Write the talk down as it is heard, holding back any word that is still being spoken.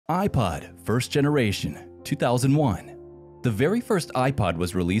iPod, first generation, 2001. The very first iPod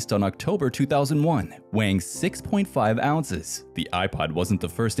was released on October 2001, weighing 6.5 ounces. The iPod wasn't the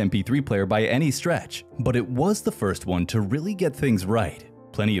first MP3 player by any stretch, but it was the first one to really get things right.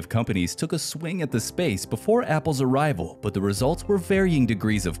 Plenty of companies took a swing at the space before Apple's arrival, but the results were varying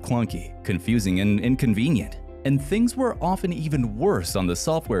degrees of clunky, confusing, and inconvenient. And things were often even worse on the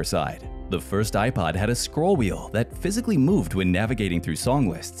software side. The first iPod had a scroll wheel that physically moved when navigating through song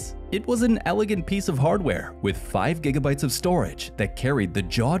lists. It was an elegant piece of hardware with 5 GB of storage that carried the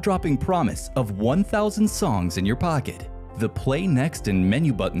jaw-dropping promise of 1,000 songs in your pocket. The play, next, and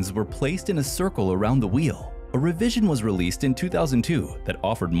menu buttons were placed in a circle around the wheel. A revision was released in 2002 that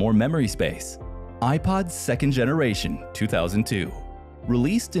offered more memory space. iPod second generation, 2002.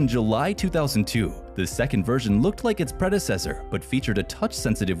 Released in July 2002, the second version looked like its predecessor but featured a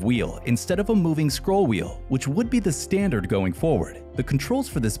touch-sensitive wheel instead of a moving scroll wheel, which would be the standard going forward. The controls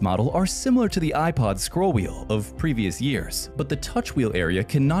for this model are similar to the iPod scroll wheel of previous years, but the touch wheel area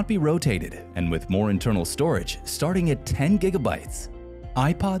cannot be rotated, and with more internal storage, starting at 10 GB.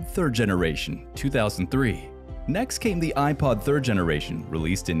 iPod third generation, 2003. Next came the iPod third generation,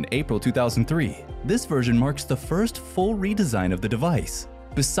 released in April 2003. This version marks the first full redesign of the device.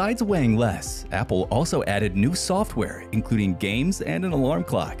 Besides weighing less, Apple also added new software, including games and an alarm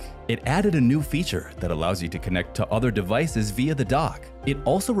clock. It added a new feature that allows you to connect to other devices via the dock. It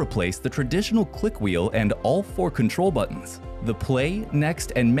also replaced the traditional click wheel and all 4 control buttons. The play,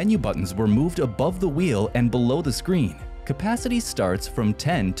 next, and menu buttons were moved above the wheel and below the screen. Capacity starts from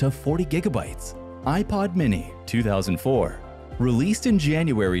 10 to 40 GB. iPod mini, 2004. Released in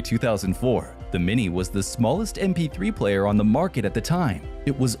January 2004, the Mini was the smallest MP3 player on the market at the time.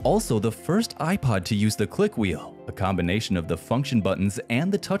 It was also the first iPod to use the click wheel, a combination of the function buttons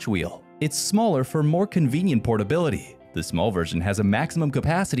and the touch wheel. It's smaller for more convenient portability. The small version has a maximum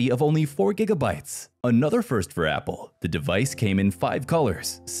capacity of only 4 GB. Another first for Apple, the device came in 5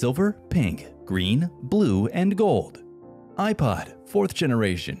 colors: silver, pink, green, blue, and gold. iPod, fourth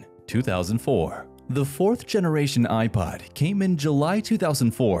generation, 2004. The fourth generation iPod came in July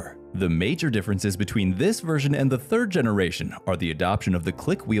 2004. The major differences between this version and the third generation are the adoption of the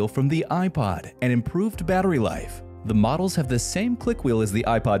click wheel from the iPod and improved battery life. The models have the same click wheel as the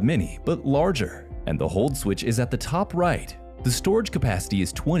iPod mini, but larger, and the hold switch is at the top right. The storage capacity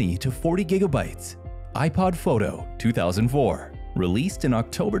is 20 to 40 GB. iPod Photo, 2004. Released in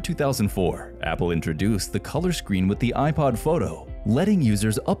October 2004, Apple introduced the color screen with the iPod Photo, letting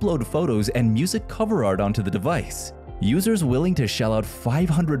users upload photos and music cover art onto the device. Users willing to shell out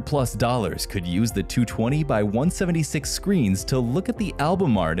 $500+ could use the 220 by 176 screens to look at the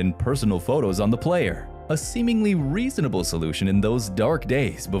album art and personal photos on the player. A seemingly reasonable solution in those dark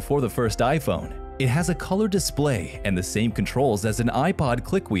days before the first iPhone. It has a color display and the same controls as an iPod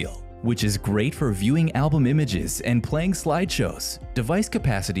click wheel, which is great for viewing album images and playing slideshows. Device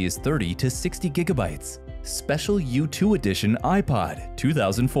capacity is 30 to 60 GB. Special U2 Edition iPod,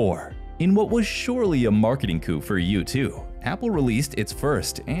 2004. In what was surely a marketing coup for U2, Apple released its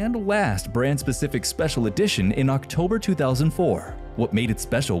first and last brand-specific special edition in October 2004. What made it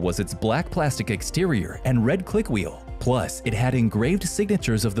special was its black plastic exterior and red click wheel. Plus, it had engraved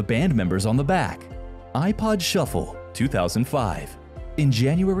signatures of the band members on the back. iPod Shuffle, 2005. In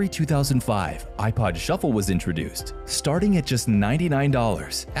January 2005, iPod Shuffle was introduced. Starting at just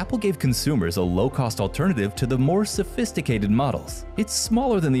 $99, Apple gave consumers a low-cost alternative to the more sophisticated models. It's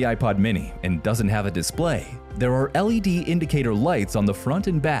smaller than the iPod mini and doesn't have a display. There are LED indicator lights on the front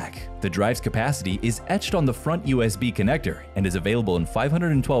and back. The drive's capacity is etched on the front USB connector and is available in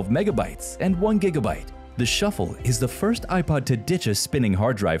 512 MB and 1 GB. The Shuffle is the first iPod to ditch a spinning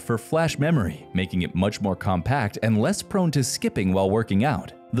hard drive for flash memory, making it much more compact and less prone to skipping while working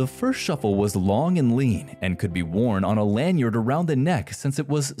out. The first Shuffle was long and lean and could be worn on a lanyard around the neck since it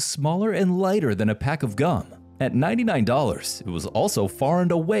was smaller and lighter than a pack of gum. At $99, it was also far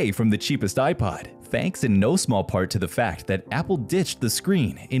and away from the cheapest iPod, thanks in no small part to the fact that Apple ditched the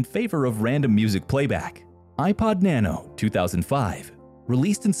screen in favor of random music playback. iPod Nano, 2005.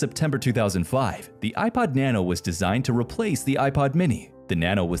 Released in September 2005, the iPod Nano was designed to replace the iPod mini. The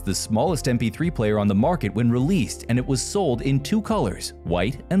Nano was the smallest MP3 player on the market when released, and it was sold in 2 colors,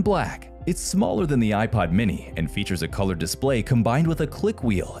 white and black. It's smaller than the iPod mini and features a color display combined with a click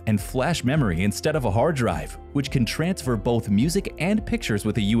wheel and flash memory instead of a hard drive, which can transfer both music and pictures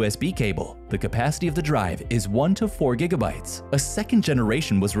with a USB cable. The capacity of the drive is 1 to 4 GB. A second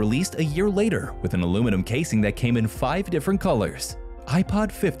generation was released a year later with an aluminum casing that came in 5 different colors. iPod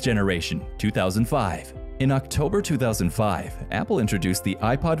 5th generation, 2005. In October 2005, Apple introduced the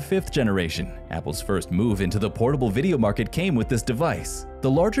iPod 5th generation. Apple's first move into the portable video market came with this device. The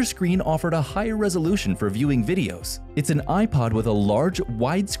larger screen offered a higher resolution for viewing videos. It's an iPod with a large,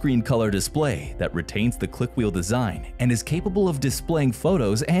 widescreen color display that retains the clickwheel design and is capable of displaying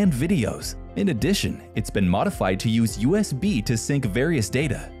photos and videos. In addition, it's been modified to use USB to sync various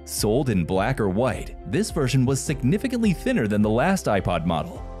data. Sold in black or white, this version was significantly thinner than the last iPod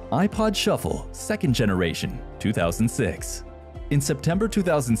model. iPod Shuffle, 2nd generation, 2006. In September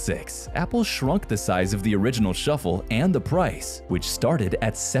 2006, Apple shrunk the size of the original Shuffle and the price, which started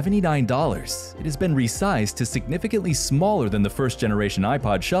at $79. It has been resized to significantly smaller than the first generation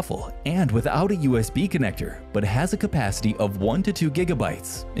iPod Shuffle and without a USB connector, but has a capacity of 1 to 2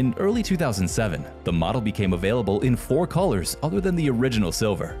 gigabytes. In early 2007, the model became available in 4 colors other than the original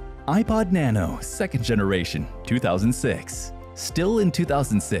silver. iPod Nano, 2nd generation, 2006. Still in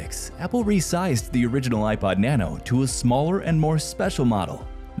 2006, Apple resized the original iPod Nano to a smaller and more special model.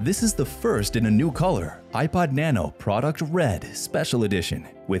 This is the first in a new color, iPod Nano Product Red Special Edition,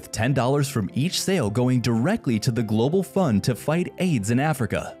 with $10 from each sale going directly to the global fund to fight AIDS in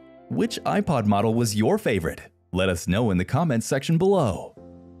Africa. Which iPod model was your favorite? Let us know in the comments section below.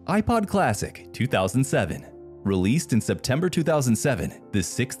 iPod Classic, 2007. Released in September 2007, the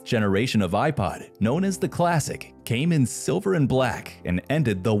 6th generation of iPod, known as the Classic, came in silver and black and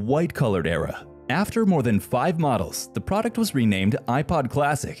ended the white-colored era. After more than 5 models, the product was renamed iPod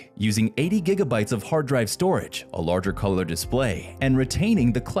Classic, using 80 gigabytes of hard drive storage, a larger color display, and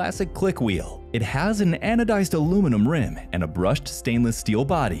retaining the classic click wheel. It has an anodized aluminum rim and a brushed stainless steel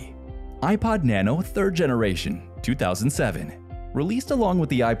body. iPod Nano 3rd generation, 2007. Released along with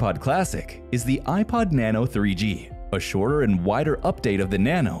the iPod Classic is the iPod Nano 3G, a shorter and wider update of the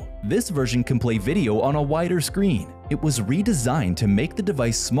Nano. This version can play video on a wider screen. It was redesigned to make the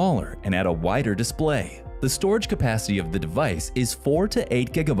device smaller and add a wider display. The storage capacity of the device is 4 to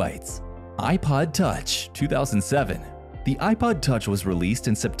 8 gigabytes. iPod Touch, 2007. The iPod Touch was released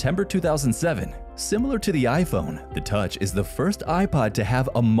in September 2007. Similar to the iPhone, the Touch is the first iPod to have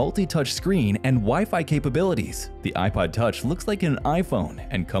a multi-touch screen and Wi-Fi capabilities. The iPod Touch looks like an iPhone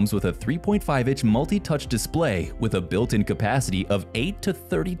and comes with a 3.5-inch multi-touch display with a built-in capacity of 8 to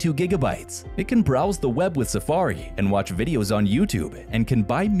 32 gigabytes. It can browse the web with Safari and watch videos on YouTube and can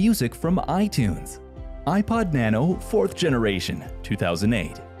buy music from iTunes. iPod Nano 4th generation,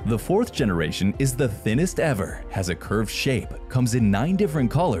 2008. The 4th generation is the thinnest ever, has a curved shape, comes in 9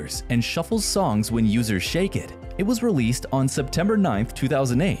 different colors, and shuffles songs when users shake it. It was released on September 9,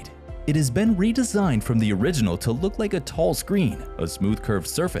 2008. It has been redesigned from the original to look like a tall screen, a smooth curved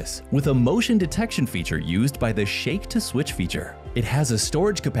surface, with a motion detection feature used by the Shake to Switch feature. It has a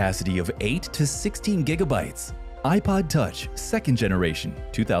storage capacity of 8 to 16 gigabytes. iPod Touch 2nd generation,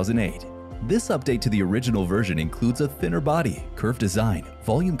 2008. This update to the original version includes a thinner body, curved design,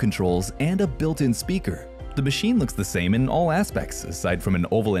 volume controls, and a built-in speaker. The machine looks the same in all aspects, aside from an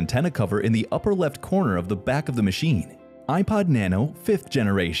oval antenna cover in the upper left corner of the back of the machine. iPod Nano 5th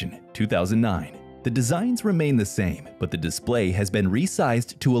generation, 2009. The designs remain the same, but the display has been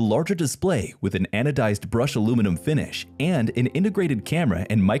resized to a larger display with an anodized brushed aluminum finish and an integrated camera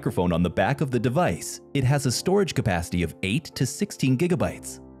and microphone on the back of the device. It has a storage capacity of 8 to 16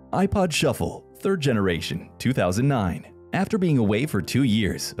 gigabytes. iPod Shuffle, 3rd generation, 2009. After being away for 2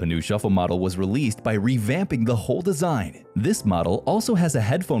 years, a new Shuffle model was released by revamping the whole design. This model also has a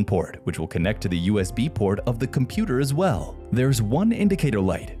headphone port, which will connect to the USB port of the computer as well. There's one indicator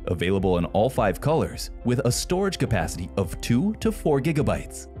light, available in all 5 colors, with a storage capacity of 2 to 4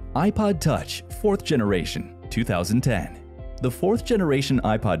 gigabytes. iPod Touch, 4th generation, 2010. The 4th generation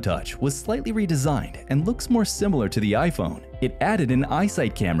iPod Touch was slightly redesigned and looks more similar to the iPhone. It added an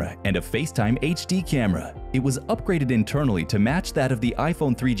iSight camera and a FaceTime HD camera. It was upgraded internally to match that of the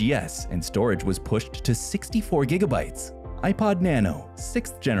iPhone 3GS, and storage was pushed to 64 gigabytes. iPod Nano,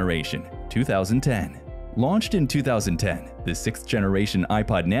 6th generation, 2010. Launched in 2010, the 6th generation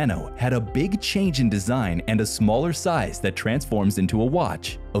iPod Nano had a big change in design and a smaller size that transforms into a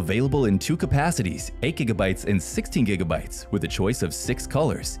watch. Available in 2 capacities, 8 gigabytes and 16 gigabytes, with a choice of 6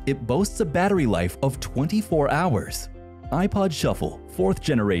 colors, it boasts a battery life of 24 hours. iPod Shuffle, 4th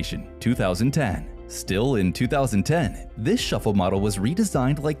generation, 2010. Still in 2010, this Shuffle model was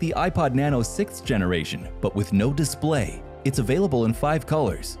redesigned like the iPod Nano 6th generation, but with no display. It's available in 5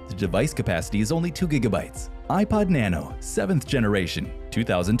 colors. The device capacity is only 2 gigabytes. iPod Nano, 7th generation,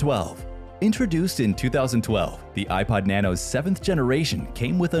 2012. Introduced in 2012, the iPod Nano's 7th generation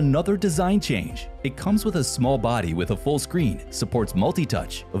came with another design change. It comes with a small body with a full screen, supports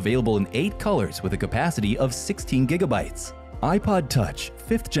multi-touch, available in 8 colors with a capacity of 16 gigabytes. iPod Touch,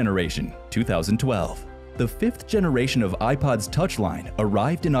 5th generation, 2012. The 5th generation of iPod's Touch line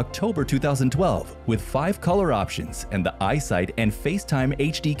arrived in October 2012 with 5 color options and the iSight and FaceTime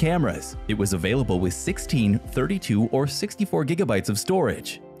HD cameras. It was available with 16, 32, or 64 gigabytes of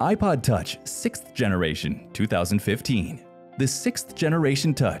storage. iPod Touch 6th generation, 2015. The 6th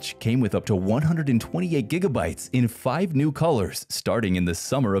generation Touch came with up to 128 gigabytes in 5 new colors starting in the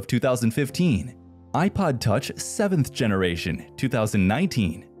summer of 2015. iPod Touch 7th generation,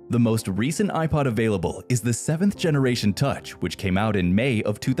 2019. The most recent iPod available is the 7th generation Touch, which came out in May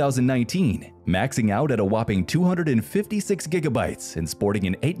of 2019, maxing out at a whopping 256 gigabytes and sporting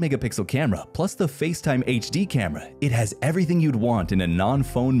an 8-megapixel camera plus the FaceTime HD camera. It has everything you'd want in a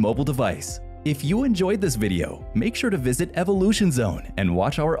non-phone mobile device. If you enjoyed this video, make sure to visit Evolution Zone and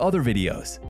watch our other videos.